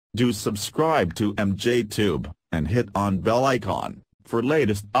Do subscribe to MJTube and hit on bell icon for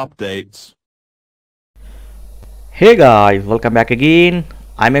latest updates. Hey guys, welcome back again.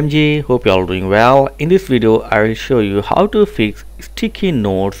 I'm MJ. Hope you all doing well. In this video I will show you how to fix sticky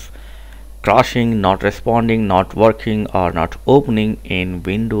notes crashing, not responding, not working or not opening in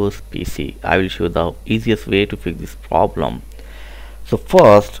Windows PC. I will show the easiest way to fix this problem. So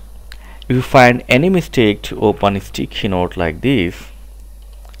first, if you find any mistake to open a sticky note like this,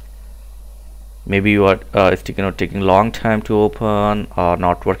 maybe your sticky note taking long time to open or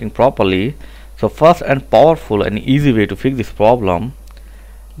not working properly. So first and powerful and easy way to fix this problem,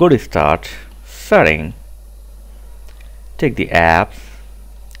 go to Start, Setting, take the apps,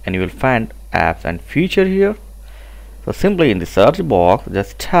 and you will find apps and feature here. So simply in the search box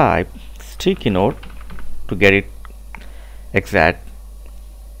just type sticky note to get it exact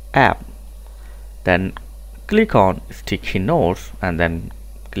app, then click on sticky notes and then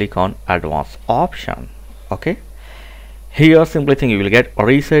click on advanced option. Okay, here simply thing you will get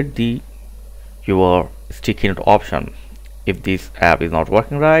reset your sticky note option. If this app is not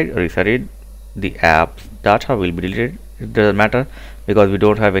working right, reset it. The app's data will be deleted. It doesn't matter because we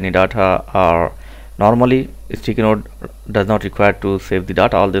don't have any data, or normally sticky note does not require to save the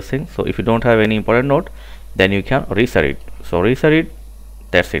data, all these things. So if you don't have any important note, then you can reset it. So reset it,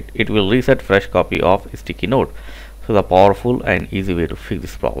 that's it. It will reset fresh copy of sticky note. So the powerful and easy way to fix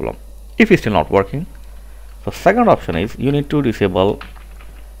this problem. If it's still not working, so second option is you need to disable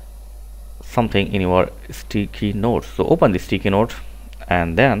something in your sticky notes. So open the sticky note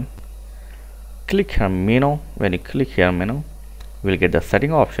and then click here menu. When you click here menu, you will get the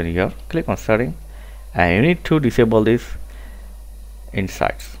setting option here. Click on setting and you need to disable this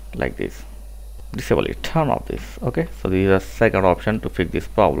insights like this. Disable it, turn off this. Okay, so this is the second option to fix this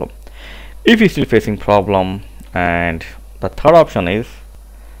problem. If you're still facing problem, and the third option is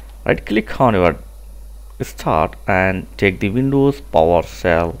right click on your start and take the Windows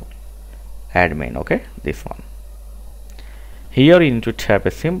PowerShell admin. Okay, this one. Here you need to type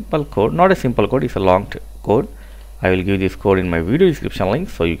a simple code, not a simple code, it's a long code. I will give this code in my video description link,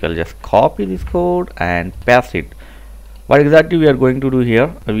 so you can just copy this code and paste it. What exactly we are going to do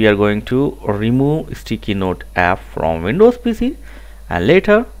here, we are going to remove sticky note app from Windows PC and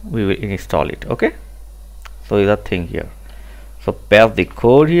later we will install it. Okay, so is that thing here. So paste the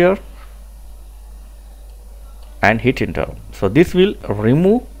code here and hit enter. So this will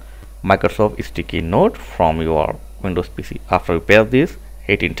remove Microsoft Sticky Note from your Windows PC. After you paste this,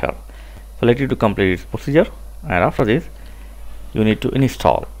 hit enter. So let it to complete its procedure, and after this you need to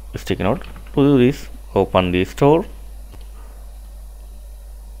install Sticky Note. To do this, open the store.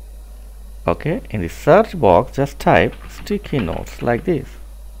 Okay, in the search box just type sticky notes like this.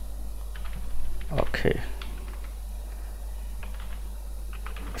 Okay,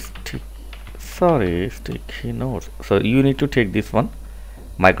 sticky notes. So you need to take this one,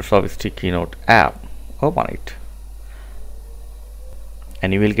 Microsoft Sticky Note app, open it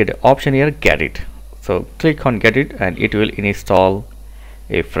and you will get an option here, get it. So click on get it and it will install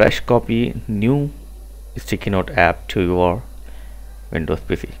a fresh copy new sticky note app to your Windows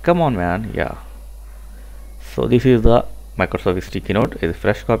PC. Come on man, yeah. So this is the Microsoft Sticky Note, is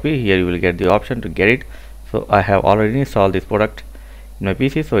fresh copy. Here you will get the option to get it. So I have already installed this product in my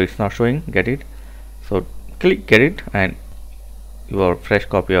PC, so it's not showing get it. So click get it and your fresh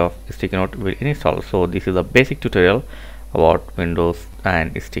copy of sticky note will install. So this is a basic tutorial about Windows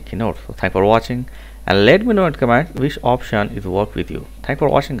and sticky notes. So thanks for watching and let me know in comments which option is work with you. Thanks for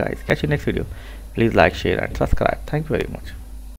watching guys. Catch you next video. Please like, share and subscribe. Thank you very much.